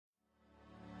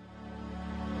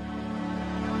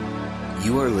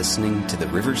You are listening to the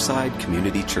Riverside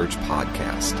Community Church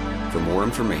podcast. For more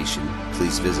information,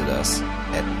 please visit us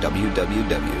at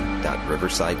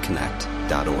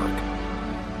www.riversideconnect.org.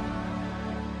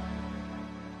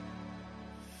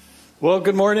 Well,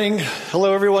 good morning.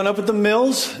 Hello, everyone up at the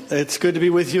Mills. It's good to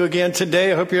be with you again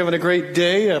today. I hope you're having a great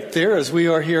day up there as we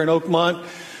are here in Oakmont.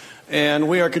 And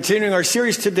we are continuing our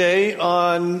series today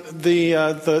on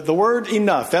the word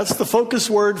enough. That's the focus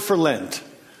word for Lent.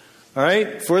 All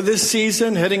right, for this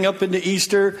season, heading up into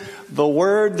Easter, the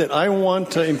word that I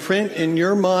want to imprint in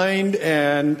your mind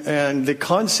and the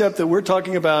concept that we're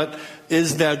talking about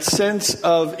is that sense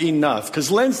of enough. Because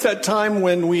Lent's that time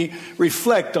when we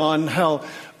reflect on how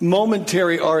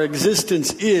momentary our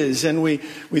existence is, and we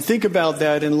think about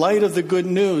that in light of the good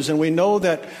news, and we know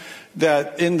that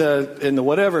in the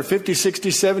whatever, 50, 60,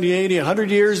 70, 80,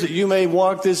 100 years that you may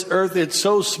walk this earth, it's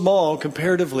so small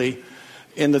comparatively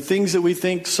in the things that we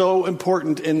think so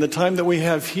important in the time that we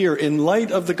have here, in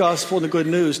light of the gospel and the good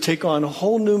news, take on a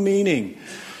whole new meaning.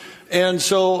 And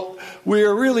so we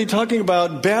are really talking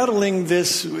about battling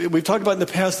this, we've talked about in the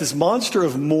past, this monster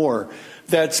of more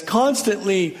that's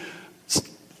constantly,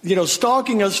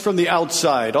 stalking us from the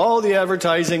outside. All the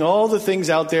advertising, all the things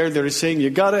out there that are saying, you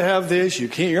got to have this,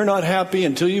 you're not happy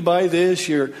until you buy this,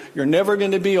 you're never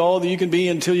going to be all that you can be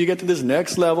until you get to this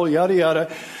next level, yada,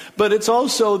 yada. But it's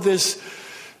also this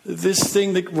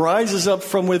thing that rises up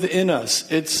from within us.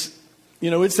 It's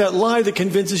that lie that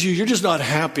convinces you're just not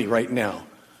happy right now.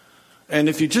 And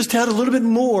if you just had a little bit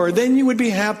more, then you would be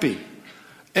happy.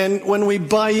 And when we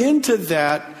buy into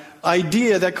that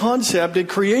idea, that concept, it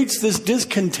creates this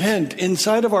discontent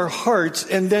inside of our hearts,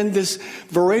 and then this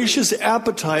voracious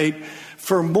appetite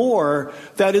for more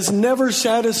that is never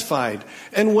satisfied.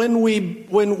 And when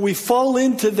we fall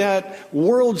into that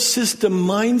world system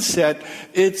mindset,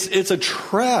 it's a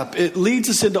trap. It leads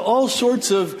us into all sorts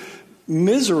of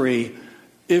misery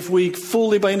if we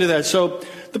fully buy into that. So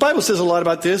the Bible says a lot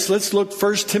about this. Let's look.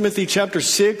 1 Timothy chapter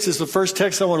 6 is the first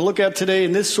text I want to look at today,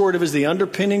 and this sort of is the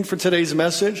underpinning for today's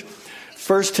message.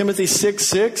 1 Timothy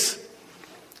 6:6.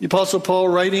 The Apostle Paul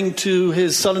writing to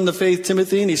his son in the faith,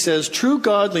 Timothy, and he says, "True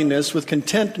godliness with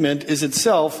contentment is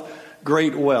itself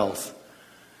great wealth.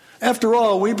 After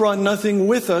all, we brought nothing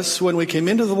with us when we came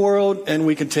into the world, and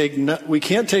we can't take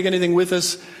anything with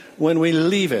us when we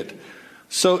leave it.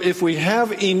 So if we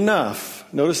have enough,"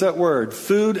 notice that word,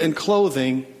 "food and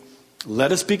clothing,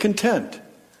 let us be content.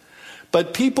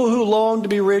 But people who long to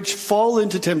be rich fall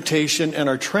into temptation and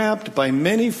are trapped by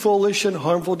many foolish and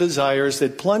harmful desires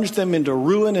that plunge them into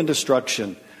ruin and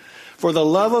destruction. For the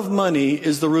love of money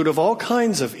is the root of all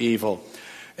kinds of evil.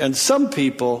 And some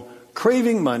people,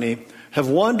 craving money, have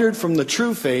wandered from the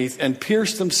true faith and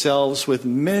pierced themselves with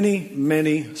many,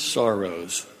 many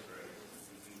sorrows."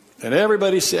 And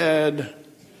everybody said,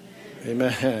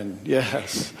 amen.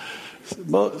 Yes.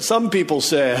 Some people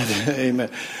said, amen.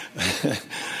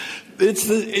 It's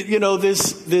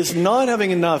this not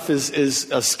having enough is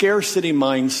a scarcity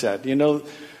mindset.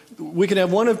 We can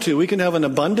have one of two. We can have an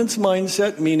abundance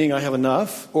mindset, meaning I have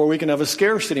enough, or we can have a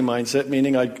scarcity mindset,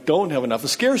 meaning I don't have enough. A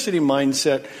scarcity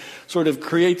mindset sort of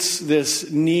creates this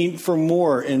need for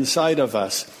more inside of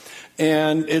us.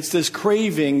 And it's this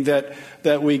craving that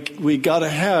we got to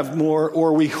have more,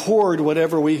 or we hoard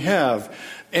whatever we have.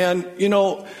 And,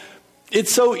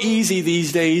 it's so easy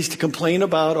these days to complain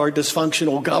about our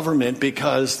dysfunctional government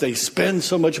because they spend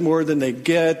so much more than they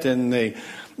get, and the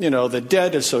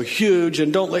debt is so huge.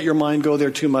 And don't let your mind go there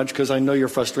too much, because I know you're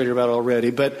frustrated about it already.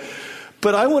 But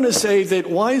I want to say that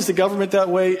why is the government that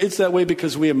way? It's that way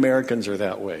because we Americans are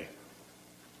that way.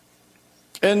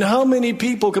 And how many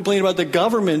people complain about the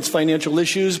government's financial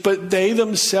issues, but they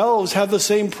themselves have the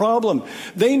same problem?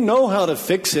 They know how to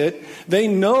fix it. They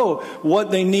know what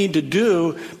they need to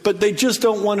do, but they just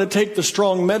don't want to take the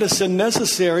strong medicine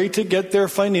necessary to get their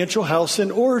financial house in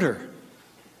order.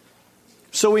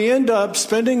 So we end up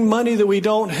spending money that we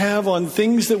don't have on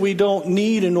things that we don't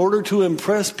need in order to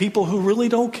impress people who really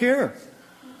don't care.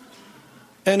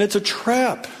 And it's a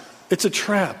trap. It's a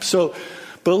trap. So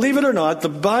believe it or not, the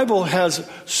Bible has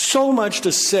so much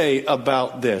to say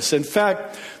about this. In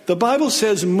fact, the Bible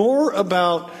says more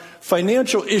about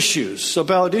financial issues,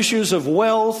 about issues of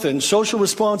wealth and social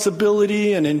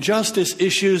responsibility and injustice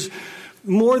issues,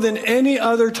 more than any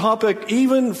other topic,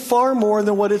 even far more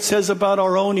than what it says about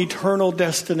our own eternal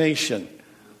destination.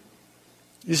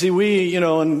 You see, we, in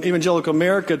evangelical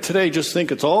America today just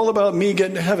think it's all about me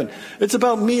getting to heaven. It's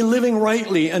about me living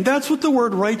rightly. And that's what the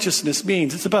word righteousness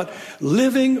means. It's about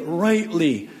living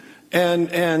rightly.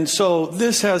 And so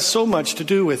this has so much to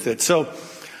do with it. So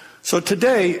So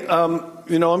today,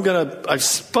 I've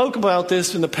spoke about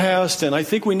this in the past, and I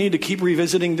think we need to keep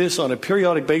revisiting this on a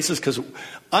periodic basis because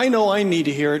I know I need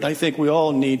to hear it. I think we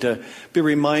all need to be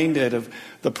reminded of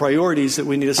the priorities that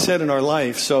we need to set in our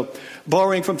life. So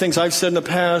borrowing from things I've said in the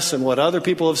past and what other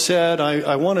people have said,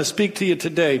 I want to speak to you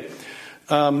today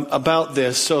about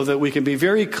this so that we can be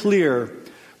very clear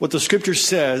what the Scripture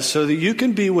says so that you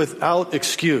can be without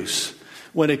excuse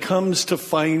when it comes to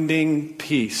finding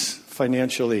peace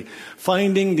financially,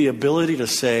 finding the ability to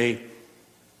say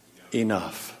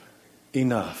enough.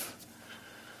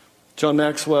 John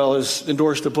Maxwell has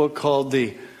endorsed a book called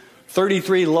The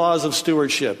 33 Laws of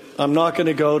Stewardship. I'm not going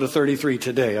to go to 33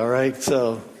 today, all right?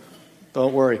 So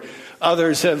don't worry.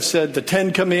 Others have said the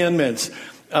 10 Commandments.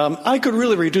 I could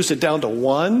really reduce it down to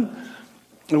one,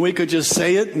 and we could just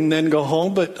say it and then go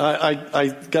home, but I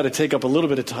got to take up a little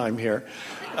bit of time here.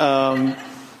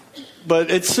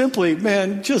 But it's simply,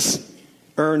 just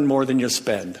earn more than you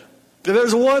spend.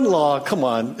 There's one law, come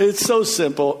on, it's so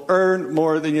simple. Earn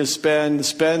more than you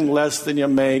spend less than you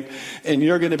make, and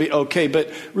you're going to be okay. But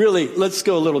really, let's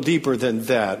go a little deeper than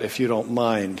that, if you don't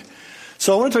mind.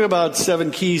 So I want to talk about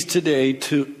 7 keys today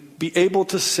to be able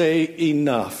to say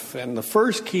enough. And the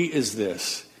first key is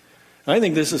this. I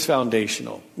think this is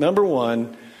foundational. Number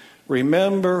 1,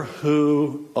 remember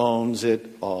who owns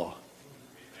it all.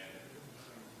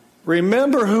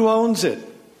 Remember who owns it.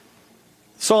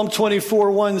 Psalm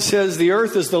 24:1 says, "The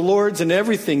earth is the Lord's and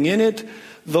everything in it.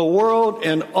 The world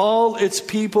and all its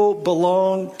people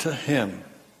belong to Him."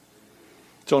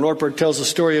 Joan Ortberg tells a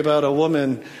story about a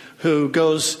woman who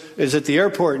is at the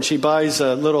airport and she buys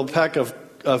a little pack of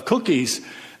cookies,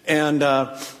 and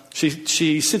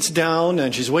she sits down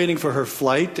and she's waiting for her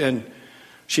flight, and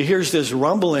she hears this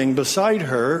rumbling beside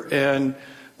her, and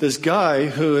this guy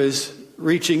who is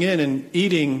reaching in and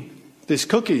eating these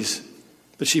cookies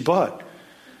that she bought.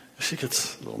 She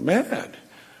gets a little mad.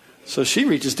 So she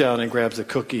reaches down and grabs a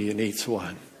cookie and eats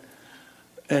one.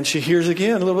 And she hears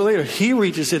again a little bit later. He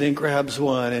reaches in and grabs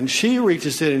one. And she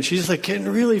reaches in and she's like getting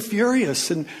really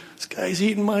furious. And this guy's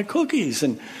eating my cookies.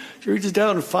 And she reaches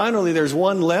down and finally there's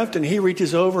one left. And he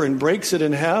reaches over and breaks it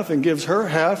in half and gives her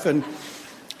half. And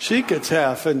she gets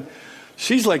half. And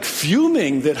she's like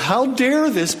fuming that how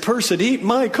dare this person eat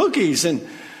my cookies. And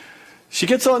she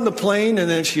gets on the plane and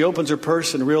then she opens her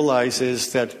purse and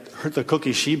realizes that the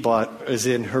cookie she bought is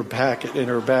in her packet, in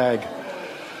her bag.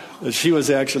 That she was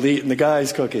actually eating the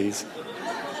guy's cookies.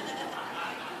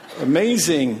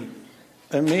 Amazing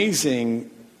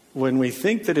when we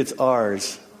think that it's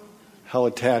ours, how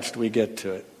attached we get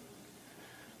to it.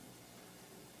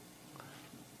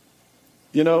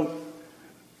 You know,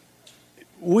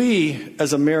 we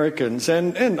as Americans,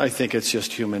 and I think it's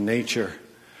just human nature,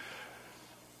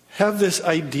 have this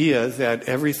idea that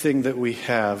everything that we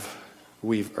have,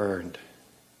 we've earned.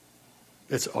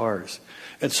 It's ours.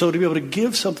 And so to be able to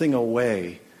give something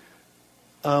away,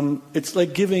 it's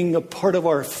like giving a part of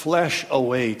our flesh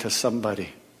away to somebody.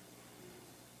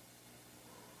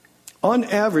 On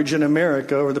average in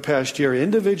America over the past year,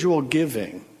 individual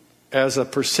giving as a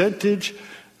percentage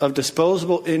of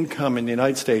disposable income in the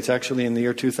United States, actually in the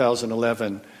year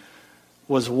 2011,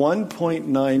 was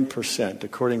 1.9%,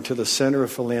 according to the Center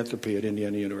of Philanthropy at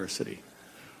Indiana University.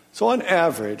 So on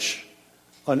average.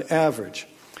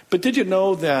 But did you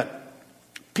know that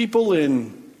people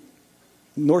in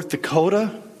North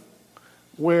Dakota,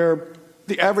 where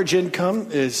the average income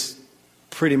is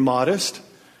pretty modest,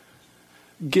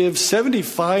 give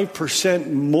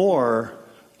 75% more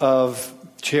of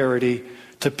charity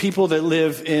to people that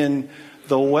live in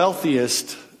the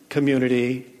wealthiest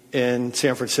community in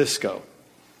San Francisco,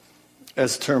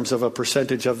 as terms of a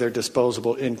percentage of their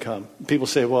disposable income. People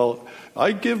say, well,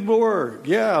 I give more.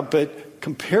 Yeah, but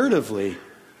comparatively,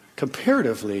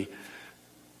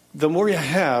 the more you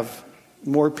have,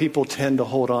 more people tend to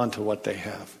hold on to what they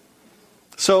have.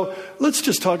 So let's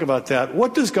just talk about that.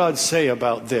 What does God say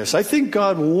about this? I think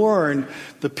God warned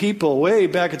the people way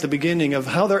back at the beginning of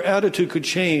how their attitude could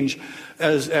change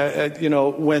as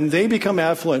when they become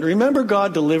affluent. Remember,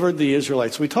 God delivered the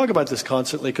Israelites. We talk about this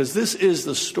constantly because this is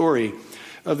the story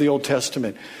of the Old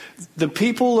Testament. The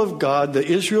people of God, the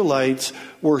Israelites,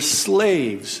 were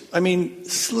slaves.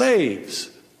 Slaves,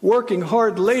 working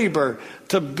hard labor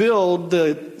to build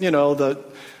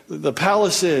the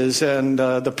palaces and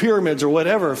the pyramids or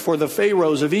whatever for the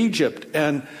pharaohs of Egypt.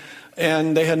 And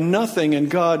they had nothing,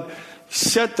 and God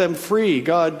set them free.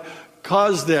 God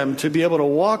caused them to be able to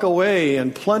walk away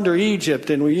and plunder Egypt.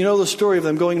 And you know the story of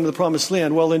them going into the promised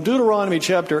land. Well, in Deuteronomy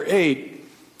chapter 8,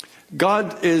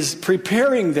 God is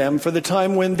preparing them for the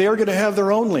time when they're going to have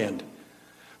their own land,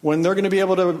 when they're going to be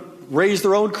able to raise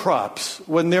their own crops,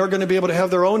 when they're going to be able to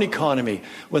have their own economy,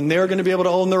 when they're going to be able to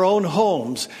own their own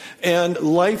homes. And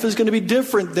life is going to be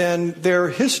different than their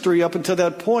history up until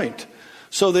that point.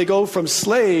 So they go from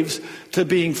slaves to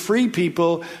being free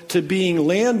people, to being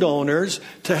landowners,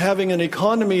 to having an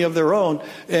economy of their own.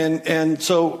 And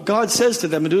so God says to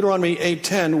them in Deuteronomy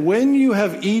 8:10, when you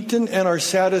have eaten and are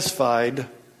satisfied,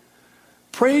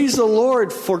 praise the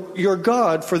Lord for your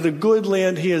God for the good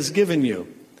land he has given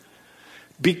you.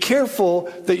 Be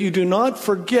careful that you do not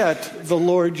forget the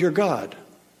Lord your God.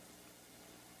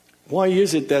 Why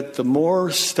is it that the more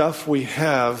stuff we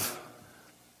have,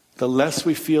 the less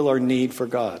we feel our need for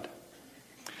God?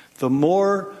 The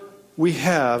more we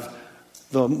have,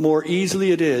 the more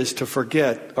easily it is to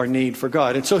forget our need for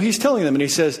God. And so he's telling them, and he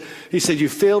said, you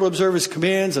fail to observe his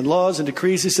commands and laws and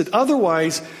decrees. He said,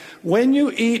 otherwise, when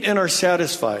you eat and are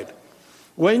satisfied,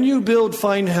 when you build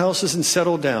fine houses and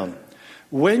settle down,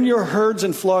 when your herds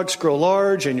and flocks grow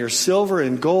large and your silver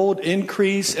and gold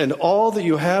increase and all that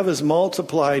you have is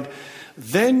multiplied,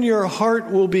 then your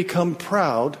heart will become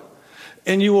proud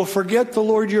and you will forget the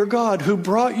Lord your God who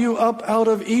brought you up out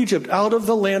of Egypt, out of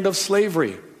the land of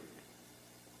slavery.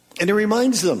 And he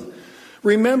reminds them,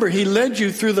 remember, he led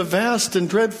you through the vast and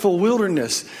dreadful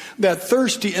wilderness, that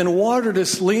thirsty and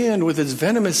waterless land with its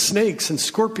venomous snakes and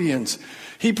scorpions.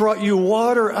 He brought you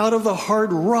water out of the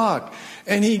hard rock,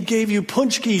 and he gave you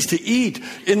punchkis to eat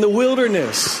in the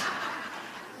wilderness.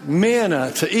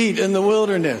 Manna to eat in the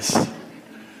wilderness.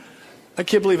 I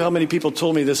can't believe how many people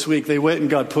told me this week they went and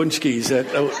got punchkis.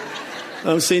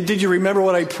 I was saying, did you remember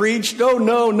what I preached?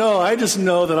 No. I just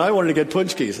know that I wanted to get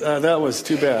punchkis. That was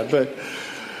too bad, but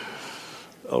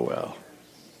oh well.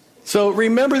 So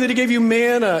remember that he gave you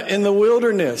manna in the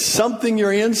wilderness, something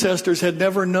your ancestors had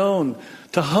never known,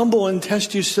 to humble and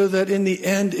test you so that in the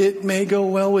end it may go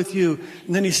well with you.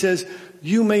 And then he says,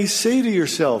 you may say to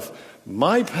yourself,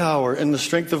 my power and the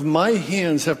strength of my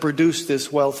hands have produced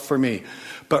this wealth for me.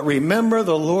 But remember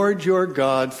the Lord your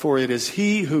God, for it is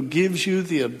he who gives you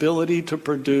the ability to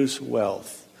produce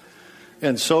wealth,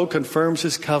 and so confirms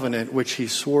his covenant which he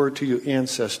swore to your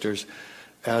ancestors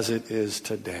as it is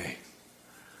today.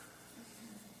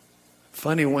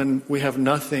 Funny, when we have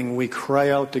nothing, we cry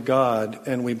out to God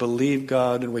and we believe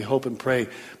God and we hope and pray.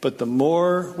 But the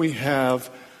more we have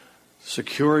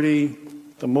security,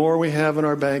 the more we have in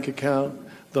our bank account,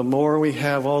 the more we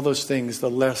have all those things, the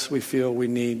less we feel we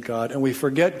need God. And we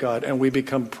forget God and we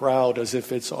become proud as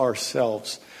if it's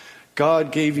ourselves.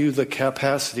 God gave you the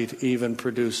capacity to even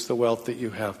produce the wealth that you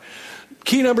have.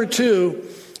 Key number 2,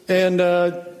 and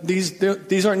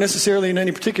these aren't necessarily in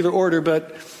any particular order,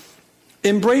 but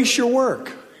embrace your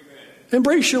work.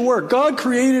 Embrace your work. God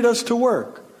created us to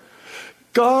work.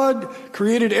 God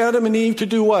created Adam and Eve to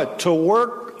do what? To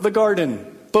work the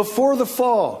garden before the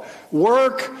fall.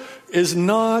 Work is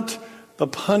not the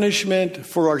punishment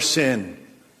for our sin,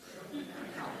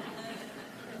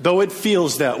 though it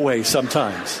feels that way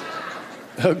sometimes.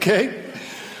 Okay?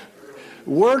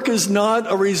 Work is not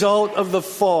a result of the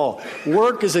fall.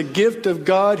 Work is a gift of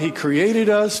God. He created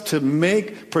us to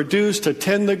make, produce, to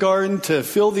tend the garden, to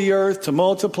fill the earth, to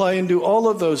multiply and do all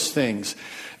of those things.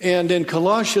 And in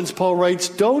Colossians, Paul writes,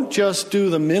 don't just do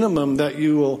the minimum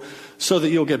so that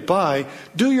you'll get by.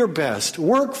 Do your best.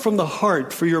 Work from the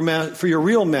heart for your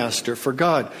real master, for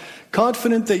God.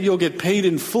 Confident that you'll get paid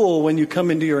in full when you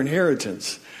come into your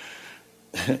inheritance.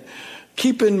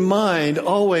 Keep in mind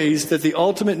always that the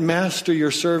ultimate master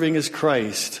you're serving is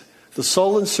Christ. The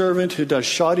sullen servant who does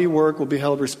shoddy work will be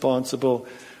held responsible.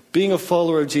 Being a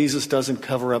follower of Jesus doesn't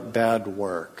cover up bad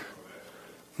work.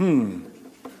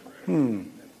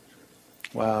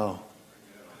 Wow.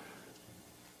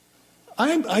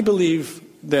 I believe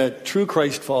that true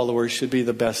Christ followers should be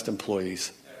the best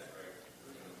employees.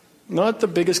 Not the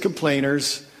biggest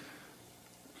complainers.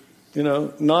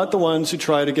 Not the ones who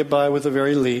try to get by with the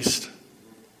very least.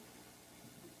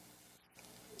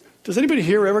 Does anybody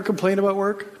here ever complain about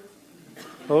work?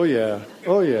 Oh yeah.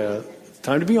 It's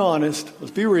time to be honest.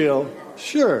 Let's be real.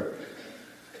 Sure.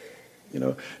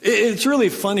 It's really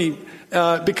funny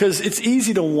because it's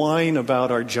easy to whine about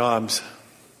our jobs.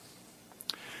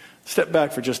 Step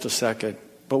back for just a second.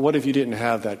 But what if you didn't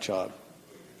have that job?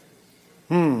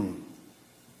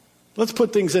 Let's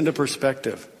put things into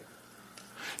perspective.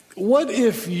 What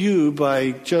if you,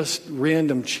 by just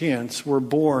random chance, were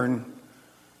born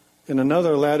in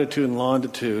another latitude and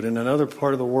longitude, in another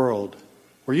part of the world,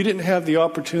 where you didn't have the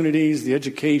opportunities, the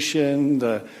education,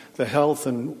 the health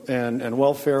and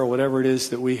welfare, or whatever it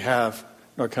is that we have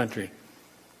in our country?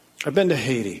 I've been to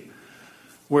Haiti,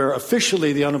 where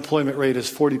officially the unemployment rate is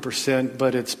 40%,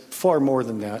 but it's far more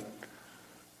than that.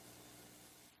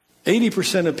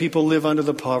 80% of people live under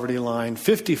the poverty line.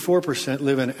 54%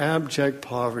 live in abject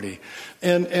poverty.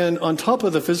 And on top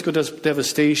of the physical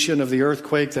devastation of the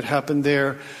earthquake that happened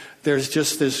there, there's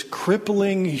just this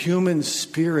crippling human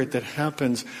spirit that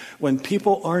happens when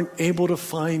people aren't able to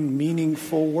find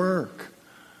meaningful work.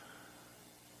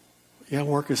 Yeah,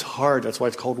 work is hard. That's why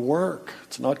it's called work.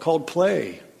 It's not called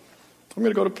play. I'm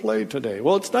going to go to play today.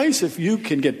 Well, it's nice if you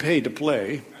can get paid to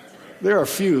play. There are a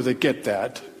few that get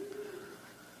that.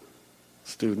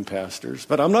 Student pastors.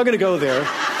 But I'm not going to go there.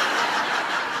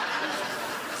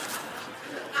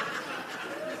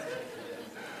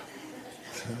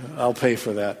 I'll pay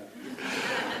for that.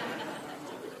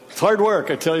 It's hard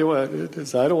work, I tell you what. It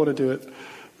is. I don't want to do it.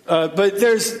 But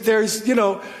there's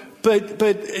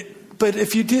but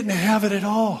if you didn't have it at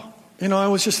all. I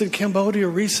was just in Cambodia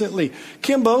recently.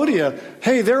 Cambodia,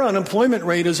 hey, their unemployment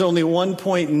rate is only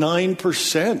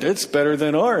 1.9%. It's better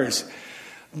than ours.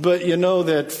 But you know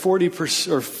that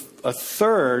 40%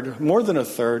 or more than a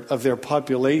third of their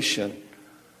population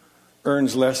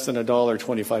earns less than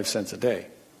 $1.25 a day.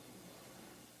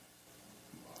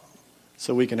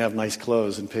 So we can have nice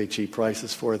clothes and pay cheap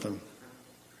prices for them.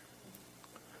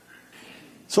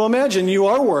 So imagine you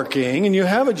are working and you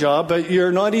have a job, but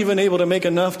you're not even able to make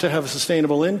enough to have a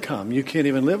sustainable income. You can't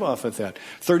even live off of that.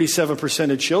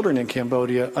 37% of children in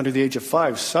Cambodia under the age of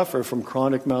 5 suffer from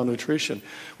chronic malnutrition.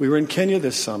 We were in Kenya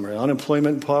this summer.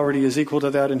 Unemployment and poverty is equal to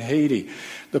that in Haiti.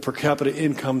 The per capita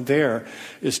income there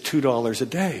is $2 a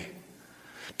day.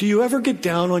 Do you ever get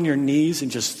down on your knees and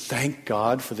just thank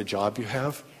God for the job you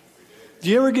have? Do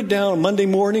you ever get down on Monday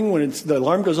morning when the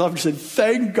alarm goes off and you say,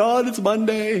 thank God it's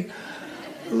Monday?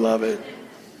 Love it.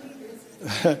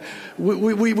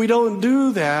 We don't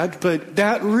do that, but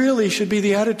that really should be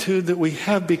the attitude that we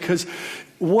have, because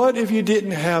what if you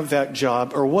didn't have that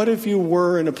job? Or what if you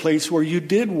were in a place where you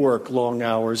did work long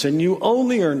hours and you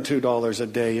only earned $2 a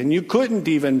day and you couldn't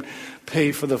even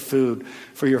pay for the food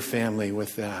for your family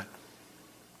with that?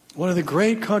 One of the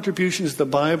great contributions the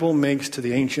Bible makes to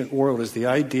the ancient world is the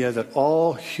idea that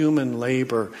all human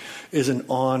labor is an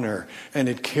honor and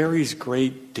it carries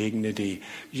great dignity.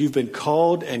 You've been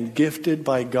called and gifted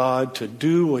by God to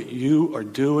do what you are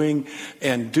doing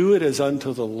and do it as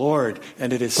unto the Lord.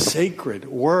 And it is sacred.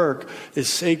 Work is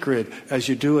sacred as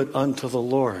you do it unto the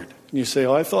Lord. And you say,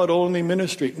 oh, I thought only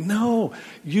ministry. No,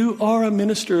 you are a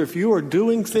minister. If you are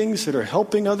doing things that are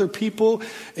helping other people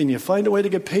and you find a way to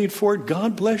get paid for it,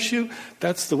 God bless you.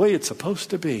 That's the way it's supposed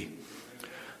to be.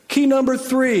 Key number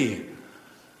 3.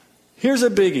 Here's a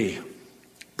biggie.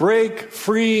 Break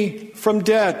free from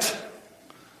debt.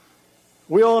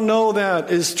 We all know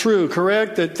that is true,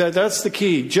 correct? That's the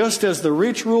key. Just as the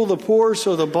rich rule the poor,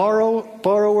 so the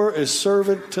borrower is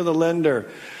servant to the lender.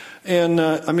 And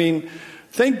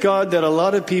thank God that a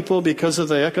lot of people, because of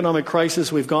the economic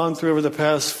crisis we've gone through over the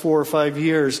past 4 or 5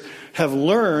 years, have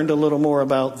learned a little more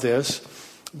about this.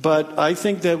 But I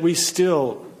think that we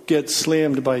still get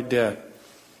slammed by debt.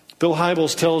 Bill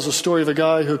Hybels tells a story of a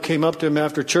guy who came up to him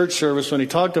after church service when he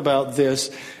talked about this.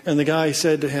 And the guy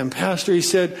said to him, Pastor, he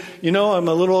said, I'm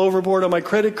a little overboard on my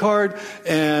credit card.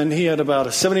 And he had about a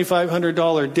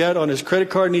 $7,500 debt on his credit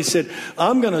card. And he said,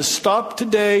 I'm going to stop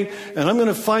today and I'm going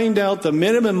to find out the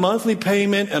minimum monthly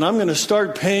payment and I'm going to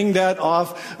start paying that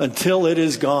off until it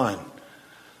is gone.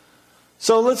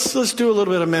 So let's do a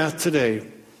little bit of math today.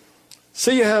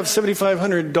 Say you have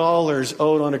 $7,500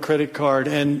 owed on a credit card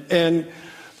and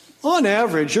on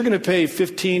average, you're going to pay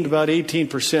 15 to about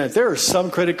 18%. There are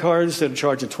some credit cards that are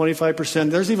charging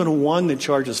 25%. There's even one that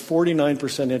charges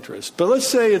 49% interest. But let's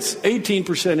say it's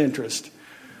 18% interest.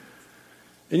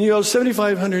 And you owe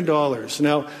 $7,500.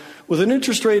 Now, with an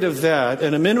interest rate of that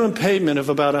and a minimum payment of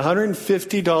about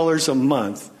 $150 a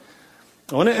month,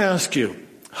 I want to ask you,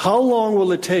 how long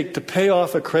will it take to pay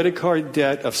off a credit card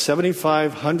debt of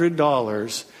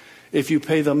 $7,500 if you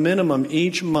pay the minimum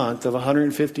each month of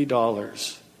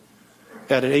 $150?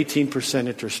 At an 18%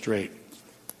 interest rate?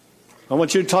 I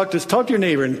want you to talk to your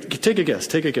neighbor and take a guess.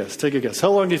 How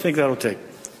long do you think that'll take?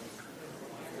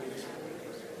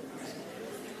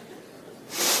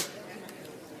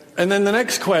 And then the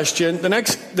next question, the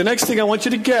next thing I want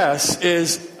you to guess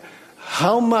is,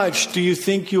 how much do you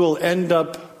think you will end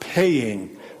up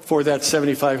paying for that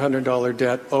 $7,500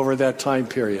 debt over that time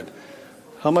period?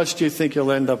 How much do you think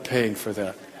you'll end up paying for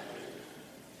that?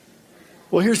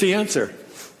 Well, here's the answer.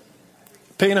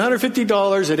 Paying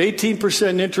 $150 at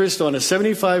 18% interest on a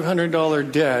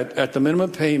 $7,500 debt at the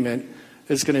minimum payment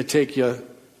is going to take you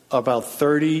about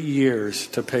 30 years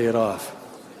to pay it off.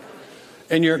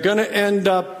 And you're going to end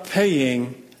up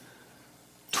paying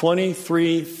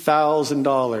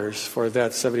 $23,000 for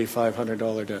that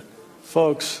 $7,500 debt.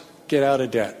 Folks, get out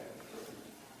of debt.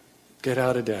 Get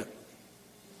out of debt.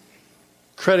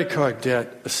 Credit card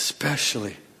debt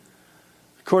especially.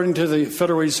 According to the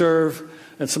Federal Reserve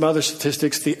and some other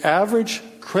statistics, the average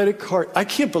credit card, I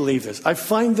can't believe this. I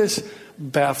find this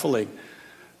baffling.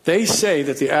 They say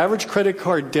that the average credit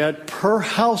card debt per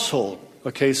household,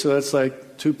 okay, so that's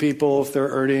like two people if they're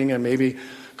earning and maybe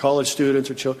college students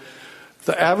or children.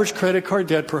 The average credit card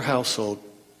debt per household,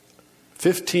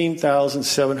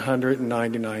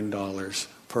 $15,799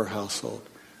 per household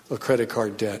of credit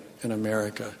card debt in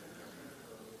America.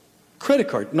 Credit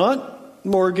card, not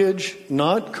mortgage,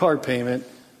 not car payment,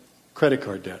 credit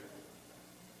card debt.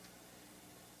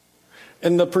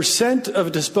 And the percent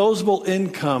of disposable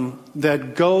income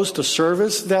that goes to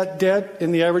service that debt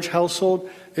in the average household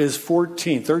is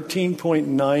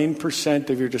 13.9%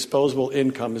 of your disposable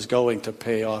income is going to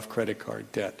pay off credit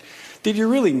card debt. Did you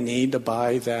really need to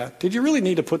buy that? Did you really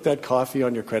need to put that coffee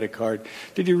on your credit card?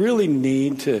 Did you really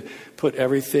need to put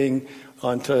everything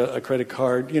onto a credit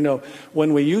card? You know,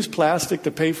 when we use plastic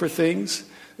to pay for things,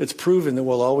 it's proven that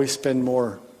we'll always spend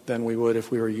more than we would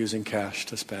if we were using cash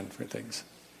to spend for things.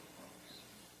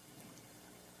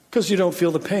 Because you don't feel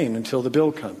the pain until the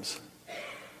bill comes.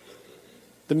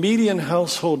 The median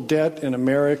household debt in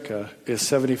America is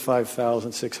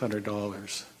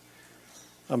 $75,600.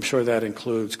 I'm sure that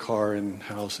includes car and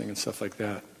housing and stuff like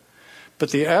that.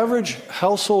 But the average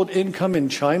household income in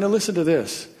China, listen to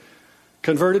this,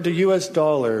 converted to US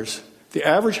dollars, the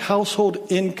average household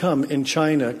income in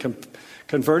China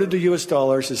converted to US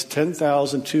dollars is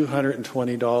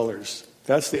 $10,220.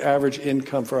 That's the average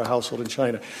income for a household in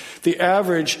China. The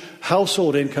average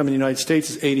household income in the United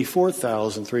States is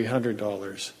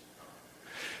 $84,300.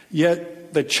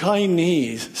 Yet the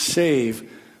Chinese save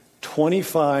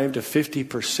 25 to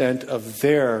 50% of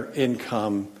their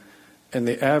income, and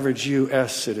the average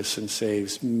U.S. citizen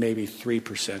saves maybe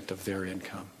 3% of their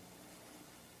income.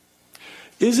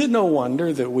 Is it no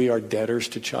wonder that we are debtors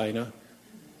to China?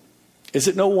 Is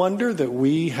it no wonder that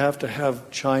we have to have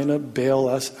China bail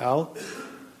us out?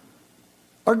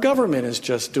 Our government is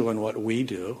just doing what we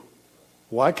do.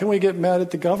 Why can we get mad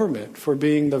at the government for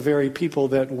being the very people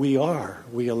that we are?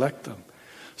 We elect them.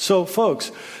 So,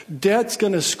 folks, debt's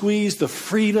going to squeeze the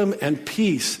freedom and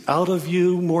peace out of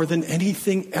you more than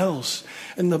anything else.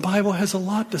 And the Bible has a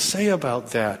lot to say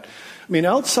about that. I mean,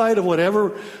 outside of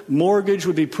whatever mortgage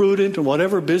would be prudent and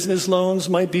whatever business loans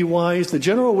might be wise, the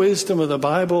general wisdom of the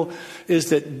Bible is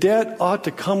that debt ought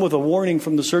to come with a warning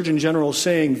from the Surgeon General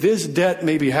saying, this debt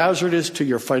may be hazardous to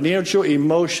your financial,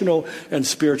 emotional, and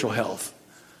spiritual health.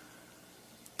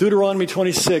 Deuteronomy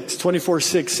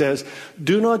 24:6 says,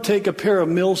 do not take a pair of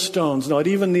millstones, not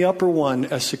even the upper one,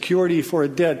 as security for a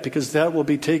debt, because that will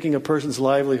be taking a person's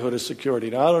livelihood as security.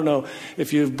 Now, I don't know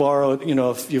if you've borrowed,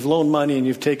 if you've loaned money and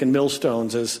you've taken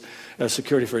millstones as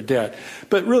security for a debt.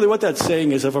 But really what that's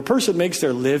saying is if a person makes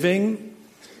their living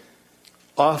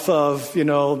off of,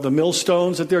 the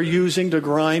millstones that they're using to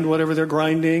grind whatever they're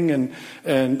grinding, and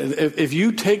if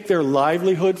you take their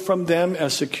livelihood from them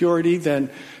as security,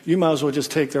 then you might as well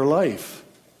just take their life,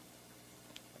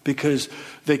 because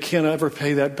they can't ever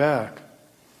pay that back.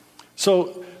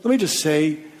 So let me just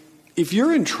say, if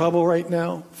you're in trouble right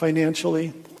now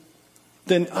financially,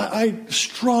 then I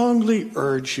strongly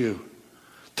urge you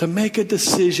to make a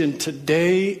decision.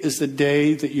 Today is the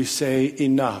day that you say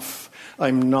enough.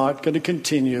 I'm not going to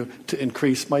continue to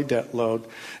increase my debt load,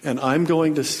 and I'm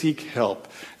going to seek help,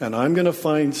 and I'm going to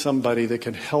find somebody that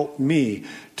can help me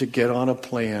to get on a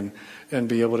plan and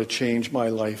be able to change my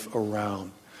life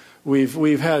around.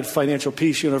 We've had Financial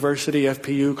Peace University,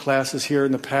 FPU classes here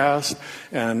in the past,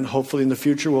 and hopefully in the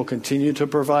future we'll continue to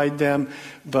provide them.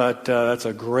 But that's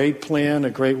a great plan,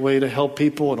 a great way to help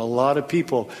people, and a lot of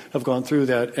people have gone through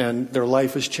that, and their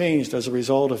life has changed as a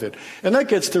result of it. And that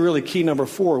gets to really key number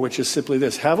 4, which is simply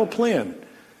this: have a plan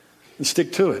and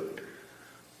stick to it.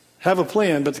 Have a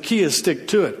plan, but the key is stick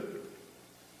to it.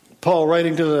 Paul,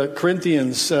 writing to the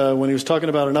Corinthians, when he was talking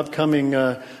about an upcoming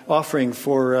offering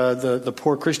for the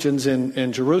poor Christians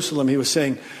in Jerusalem, he was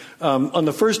saying, on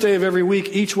the first day of every week,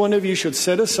 each one of you should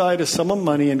set aside a sum of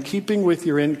money in keeping with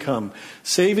your income,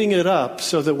 saving it up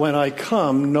so that when I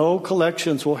come, no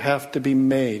collections will have to be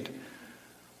made.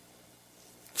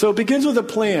 So it begins with a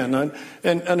plan,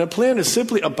 and a plan is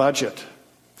simply a budget.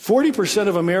 40%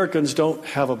 of Americans don't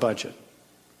have a budget.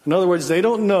 In other words, they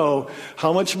don't know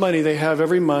how much money they have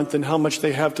every month and how much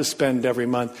they have to spend every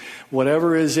month.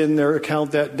 Whatever is in their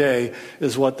account that day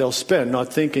is what they'll spend,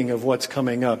 not thinking of what's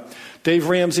coming up.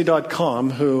 DaveRamsey.com,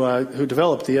 who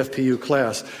developed the FPU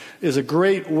class, is a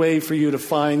great way for you to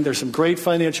find. There's some great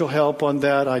financial help on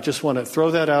that. I just want to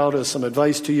throw that out as some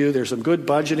advice to you. There's some good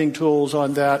budgeting tools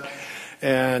on that.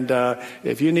 And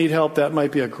if you need help, that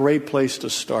might be a great place to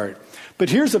start. But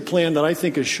here's a plan that I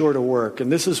think is sure to work.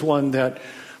 And this is one that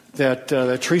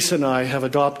Teresa and I have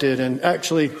adopted. And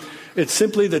actually, it's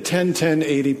simply the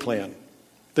 10-10-80 plan.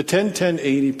 The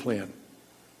 10-10-80 plan.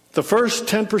 The first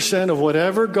 10% of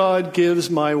whatever God gives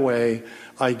my way,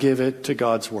 I give it to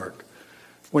God's work.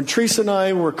 When Teresa and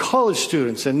I were college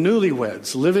students and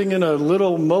newlyweds, living in a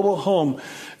little mobile home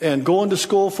and going to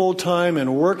school full time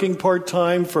and working part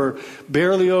time for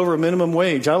barely over minimum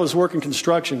wage. I was working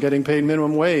construction, getting paid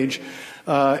minimum wage.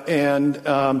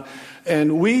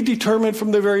 And we determined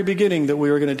from the very beginning that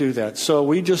we were going to do that. So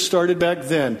we just started back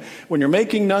then. When you're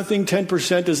making nothing,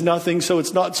 10% is nothing, so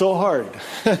it's not so hard.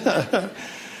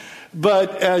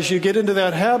 But as you get into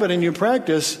that habit and you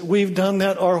practice, we've done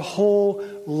that our whole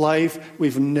life.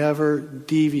 We've never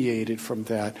deviated from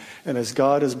that. And as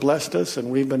God has blessed us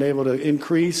and we've been able to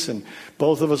increase, and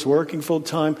both of us working full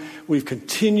time, we've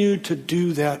continued to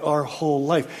do that our whole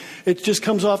life. It just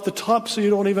comes off the top so you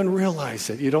don't even realize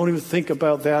it. You don't even think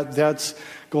about that. That's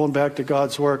going back to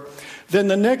God's work. Then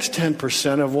the next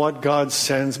 10% of what God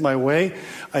sends my way,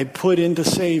 I put into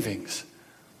savings.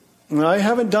 And I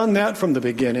haven't done that from the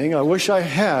beginning. I wish I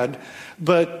had.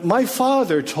 But my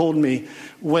father told me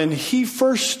when he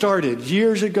first started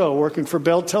years ago working for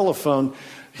Bell Telephone,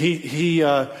 he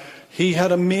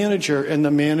had a manager, and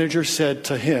the manager said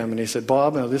to him, and he said,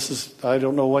 Bob, now I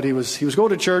don't know what he was going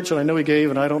to church, and I know he gave,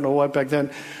 and I don't know what back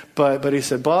then, but he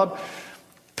said, Bob,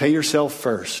 pay yourself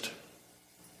first.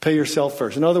 Pay yourself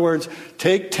first. In other words,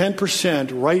 take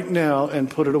 10% right now and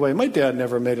put it away. My dad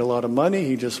never made a lot of money.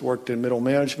 He just worked in middle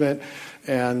management,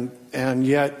 and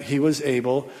yet he was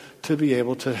able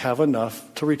to have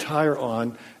enough to retire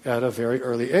on at a very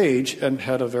early age and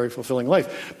had a very fulfilling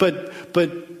life.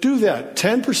 But do that.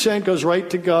 10% goes right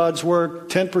to God's work.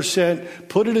 10%,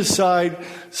 put it aside.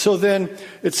 So then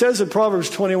it says in Proverbs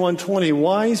 21:20,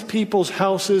 wise people's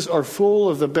houses are full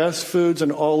of the best foods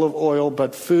and olive oil,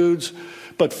 but fools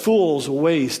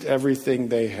waste everything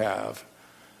they have.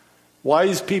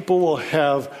 Wise people will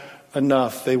have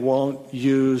enough. They won't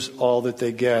use all that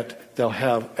they get. They'll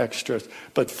have extras.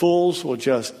 But fools will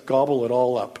just gobble it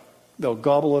all up. They'll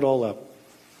gobble it all up.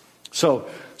 So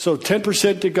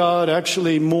 10% to God,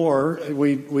 actually more.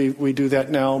 We do that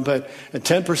now, but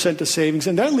 10% to savings.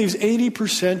 And that leaves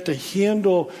 80%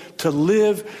 to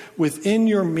live within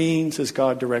your means as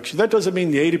God directs you. That doesn't mean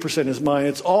the 80% is mine.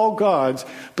 It's all God's,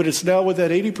 but it's now with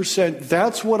that 80%,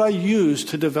 that's what I use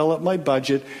to develop my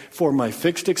budget for my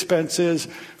fixed expenses,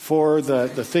 for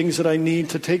the things that I need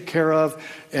to take care of,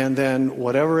 and then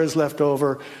whatever is left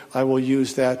over, I will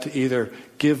use that to either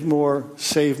give more,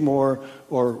 save more,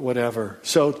 or whatever.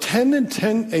 So 10 and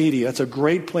 10-80, that's a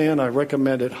great plan. I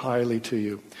recommend it highly to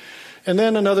you. And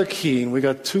then another key, and we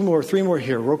got three more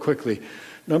here real quickly.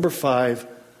 Number 5,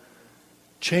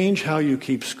 change how you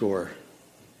keep score.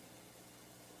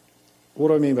 What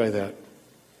do I mean by that?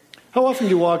 How often do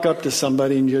you walk up to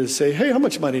somebody and you just say, hey, how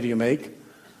much money do you make?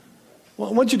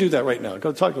 Well, why don't you do that right now?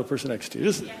 Go talk to the person next to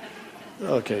you.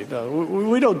 Okay, no,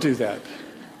 we don't do that.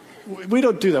 We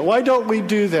don't do that. Why don't we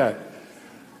do that?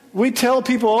 We tell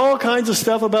people all kinds of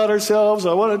stuff about ourselves.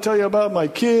 I want to tell you about my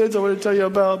kids. I want to tell you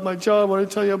about my job. I want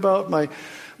to tell you about my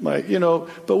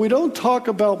but we don't talk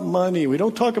about money. We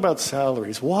don't talk about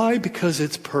salaries. Why? Because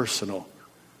it's personal.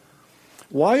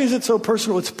 Why is it so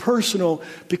personal? It's personal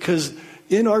because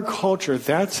in our culture,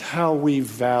 that's how we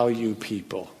value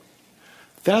people.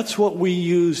 That's what we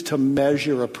use to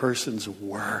measure a person's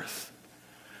worth.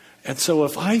 And so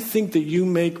if I think that you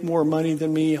make more money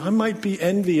than me, I might be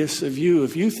envious of you.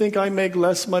 If you think I make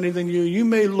less money than you, you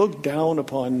may look down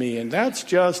upon me. And that's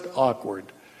just awkward.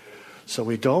 So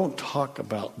we don't talk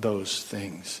about those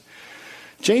things.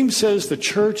 James says the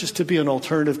church is to be an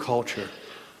alternative culture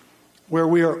where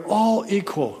we are all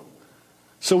equal.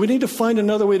 So we need to find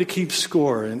another way to keep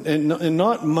score and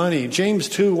not money. James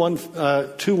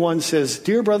 2:1 says,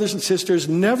 Dear brothers and sisters,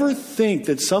 never think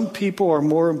that some people are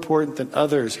more important than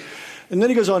others. And then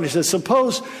he goes on, he says,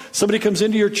 suppose somebody comes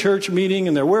into your church meeting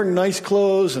and they're wearing nice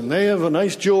clothes and they have a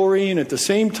nice jewelry, and at the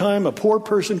same time a poor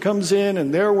person comes in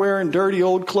and they're wearing dirty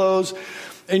old clothes,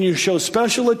 and you show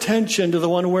special attention to the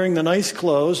one wearing the nice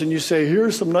clothes and you say,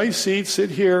 here's some nice seats, sit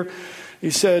here. He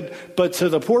said, but to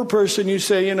the poor person, you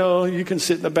say, you can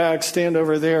sit in the back, stand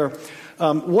over there.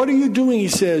 What are you doing? He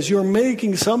says, you're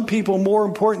making some people more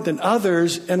important than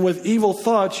others, and with evil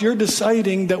thoughts, you're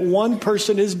deciding that one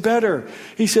person is better.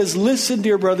 He says, listen,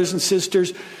 dear brothers and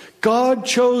sisters, God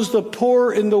chose the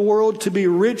poor in the world to be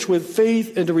rich with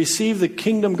faith and to receive the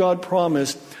kingdom God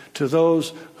promised to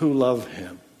those who love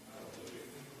him.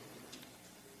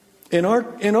 In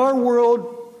our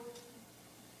world,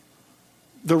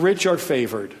 the rich are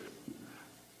favored.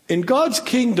 In God's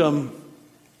kingdom,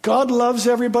 God loves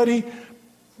everybody,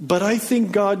 but I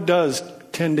think God does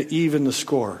tend to even the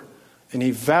score. And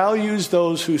he values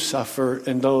those who suffer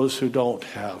and those who don't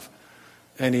have.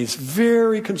 And he's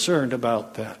very concerned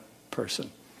about that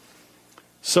person.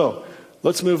 So,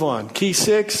 let's move on. Key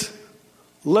 6,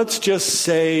 let's just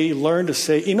learn to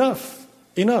say enough.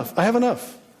 Enough. I have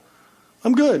enough.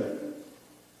 I'm good.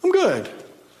 I'm good.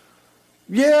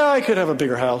 Yeah, I could have a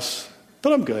bigger house,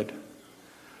 but I'm good.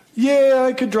 Yeah,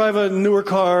 I could drive a newer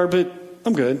car, but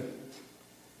I'm good.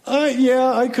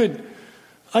 I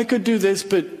could do this,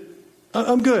 but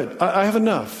I'm good. I have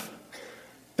enough.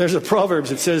 There's a Proverbs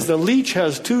that says, the leech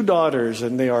has 2 daughters,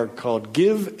 and they are called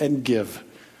Give and Give.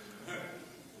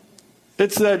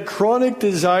 It's that chronic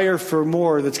desire for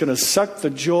more that's going to suck the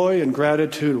joy and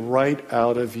gratitude right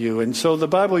out of you. And so the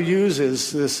Bible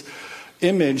uses this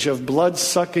image of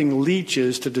blood-sucking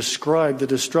leeches to describe the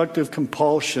destructive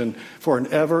compulsion for an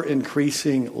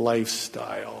ever-increasing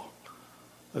lifestyle.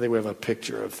 I think we have a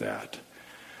picture of that.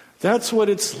 That's what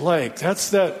it's like. That's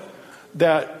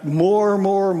that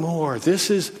more.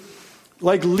 This is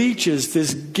like leeches.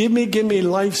 This gimme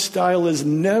lifestyle is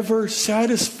never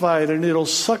satisfied, and it'll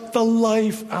suck the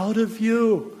life out of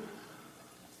you.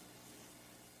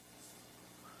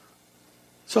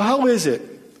 So how is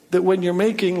it that when you're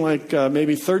making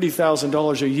maybe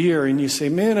 $30,000 a year and you say,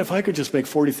 man, if I could just make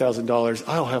 $40,000,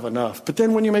 I'll have enough. But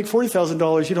then when you make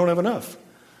 $40,000, you don't have enough.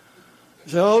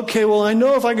 You say, okay, well, I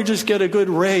know if I could just get a good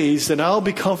raise, then I'll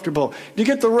be comfortable. You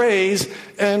get the raise,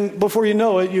 and before you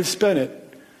know it, you've spent it.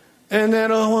 And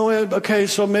then, okay,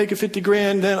 so make it 50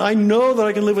 grand. Then I know that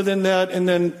I can live within that. And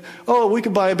then, we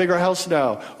could buy a bigger house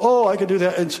now. I could do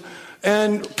that.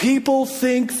 And people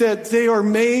think that they are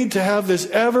made to have this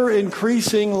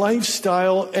ever-increasing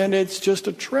lifestyle, and it's just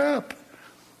a trap.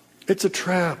 It's a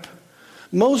trap.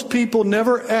 Most people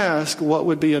never ask what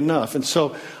would be enough. And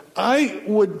so I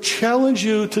would challenge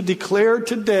you to declare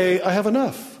today, I have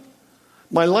enough.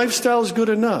 My lifestyle is good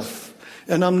enough.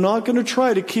 And I'm not going to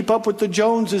try to keep up with the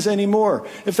Joneses anymore.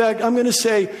 In fact, I'm going to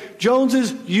say,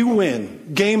 Joneses, you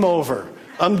win. Game over.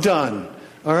 I'm done.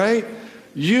 All right?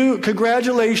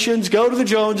 Congratulations. Go to the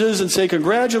Joneses and say,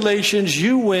 congratulations,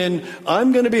 you win.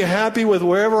 I'm going to be happy with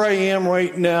wherever I am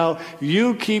right now.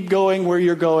 You keep going where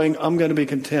you're going. I'm going to be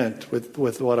content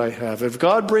with what I have. If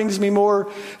God brings me more,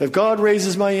 if God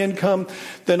raises my income,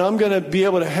 then I'm going to be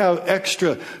able to have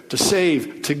extra to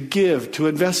save, to give, to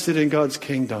invest it in God's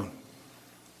kingdom.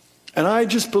 And I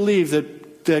just believe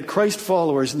that Christ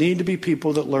followers need to be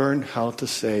people that learn how to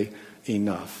say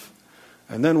enough.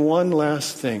 And then one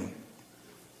last thing.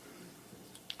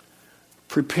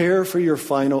 Prepare for your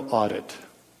final audit.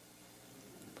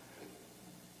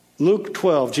 Luke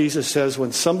 12, Jesus says,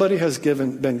 when somebody has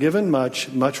been given much,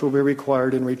 much will be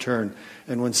required in return.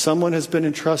 And when someone has been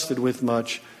entrusted with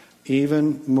much,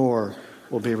 even more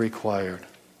will be required.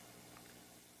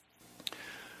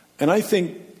 And I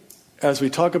think as we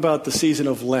talk about the season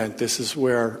of Lent, this is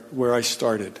where I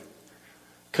started.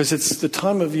 Because it's the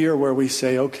time of year where we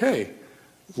say, okay,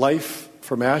 life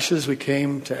from ashes we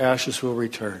came, to ashes we'll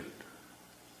return.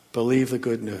 Believe the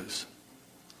good news.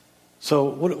 So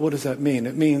what does that mean?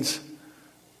 It means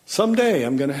someday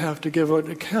I'm going to have to give an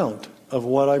account of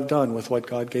what I've done with what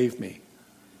God gave me.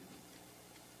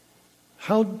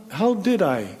 How did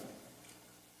I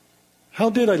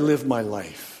live my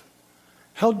life?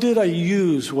 How did I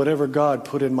use whatever God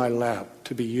put in my lap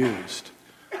to be used?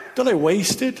 Did I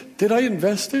waste it? Did I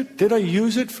invest it? Did I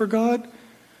use it for God?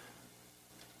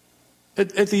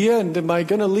 At the end, am I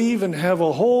going to leave and have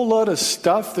a whole lot of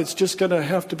stuff that's just going to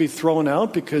have to be thrown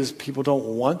out because people don't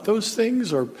want those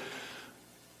things, or,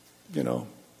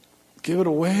 give it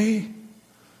away?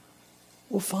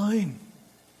 Well, fine.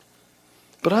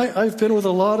 But I've been with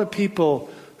a lot of people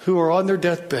who are on their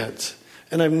deathbeds,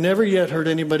 and I've never yet heard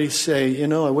anybody say,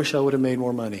 I wish I would have made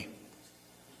more money.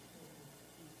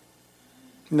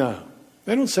 No,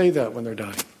 they don't say that when they're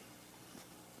dying.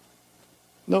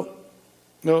 No,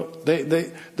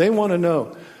 they want to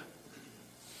know,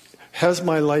 has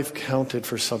my life counted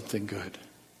for something good?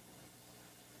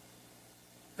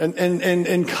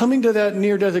 And coming to that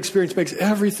near-death experience makes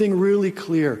everything really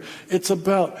clear. It's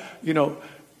about,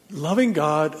 loving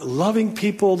God, loving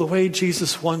people the way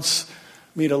Jesus wants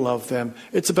me to love them.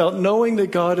 It's about knowing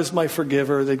that God is my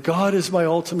forgiver, that God is my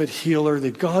ultimate healer,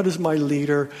 that God is my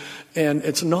leader. And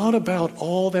it's not about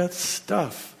all that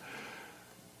stuff.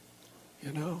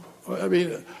 I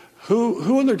mean,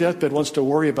 who on their deathbed wants to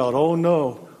worry about, oh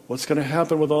no, what's going to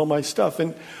happen with all my stuff?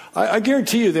 And I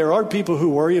guarantee you there are people who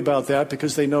worry about that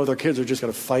because they know their kids are just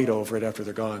going to fight over it after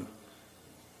they're gone.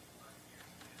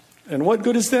 And what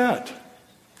good is that?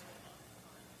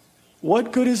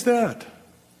 What good is that?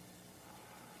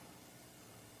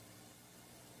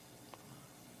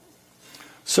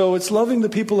 So it's loving the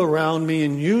people around me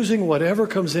and using whatever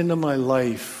comes into my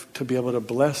life to be able to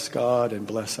bless God and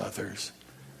bless others.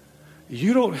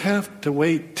 You don't have to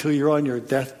wait till you're on your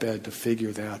deathbed to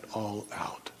figure that all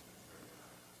out.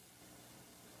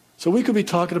 So we could be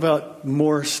talking about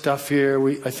more stuff here.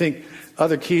 I think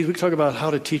other keys, we could talk about how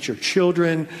to teach your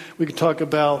children. We could talk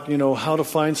about, how to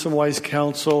find some wise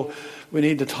counsel. We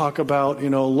need to talk about,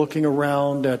 looking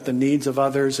around at the needs of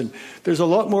others. And there's a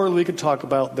lot more we could talk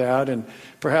about that. And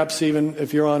perhaps even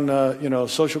if you're on,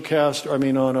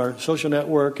 Socialcast, on our social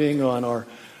networking, on our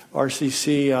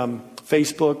RCC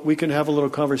Facebook, we can have a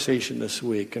little conversation this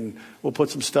week. And we'll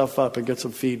put some stuff up and get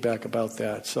some feedback about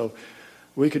that. So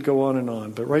we could go on and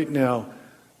on. But right now,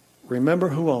 remember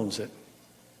who owns it.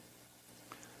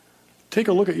 Take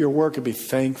a look at your work and be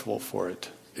thankful for it.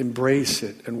 Embrace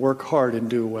it and work hard and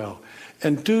do well.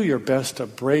 And do your best to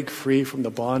break free from the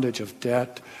bondage of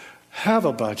debt. Have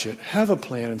a budget, have a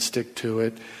plan and stick to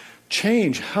it.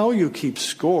 Change how you keep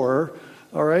score,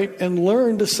 all right? And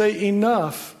learn to say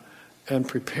enough and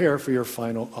prepare for your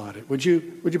final audit. Would you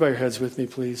bow your heads with me,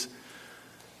 please?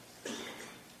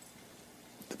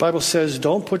 The Bible says,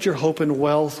 don't put your hope in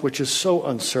wealth, which is so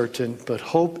uncertain, but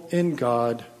hope in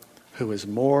God, who is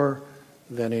more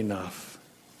than enough.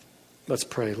 Let's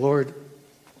pray. Lord,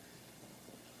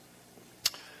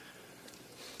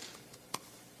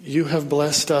 you have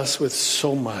blessed us with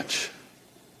so much.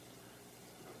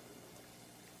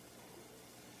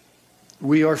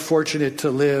 We are fortunate to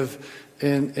live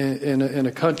in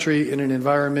a country, in an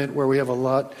environment where we have a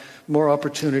lot more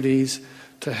opportunities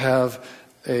to have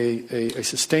a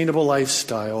sustainable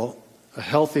lifestyle, a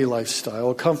healthy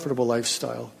lifestyle, a comfortable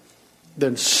lifestyle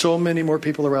than so many more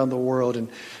people around the world.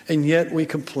 And yet we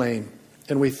complain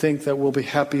and we think that we'll be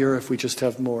happier if we just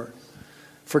have more.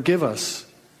 Forgive us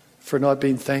for not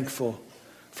being thankful,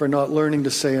 for not learning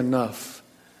to say enough,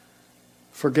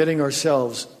 for getting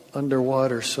ourselves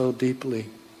underwater so deeply.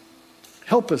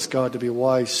 Help us, God, to be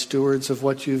wise stewards of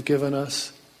what you've given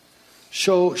us.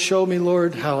 Show me,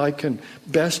 Lord, how I can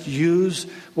best use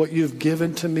what you've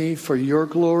given to me for your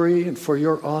glory and for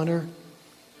your honor.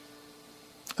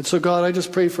 And so, God, I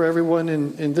just pray for everyone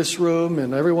in this room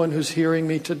and everyone who's hearing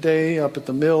me today up at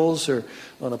the Mills or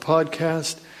on a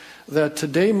podcast, that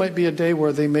today might be a day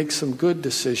where they make some good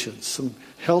decisions, some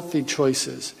healthy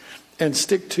choices, and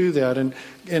stick to that. And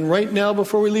right now,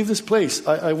 before we leave this place,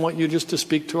 I want you just to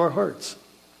speak to our hearts.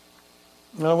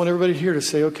 And I want everybody here to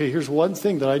say, okay, here's one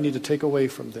thing that I need to take away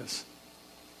from this.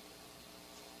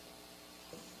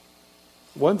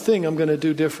 One thing I'm going to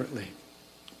do differently.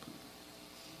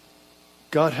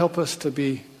 God, help us to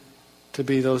be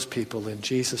those people. In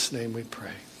Jesus' name we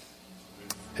pray.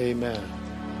 Amen.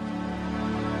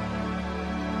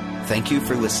 Thank you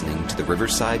for listening to the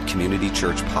Riverside Community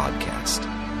Church podcast.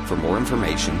 For more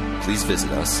information, please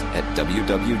visit us at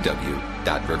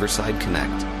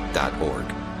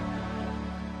www.riversideconnect.org.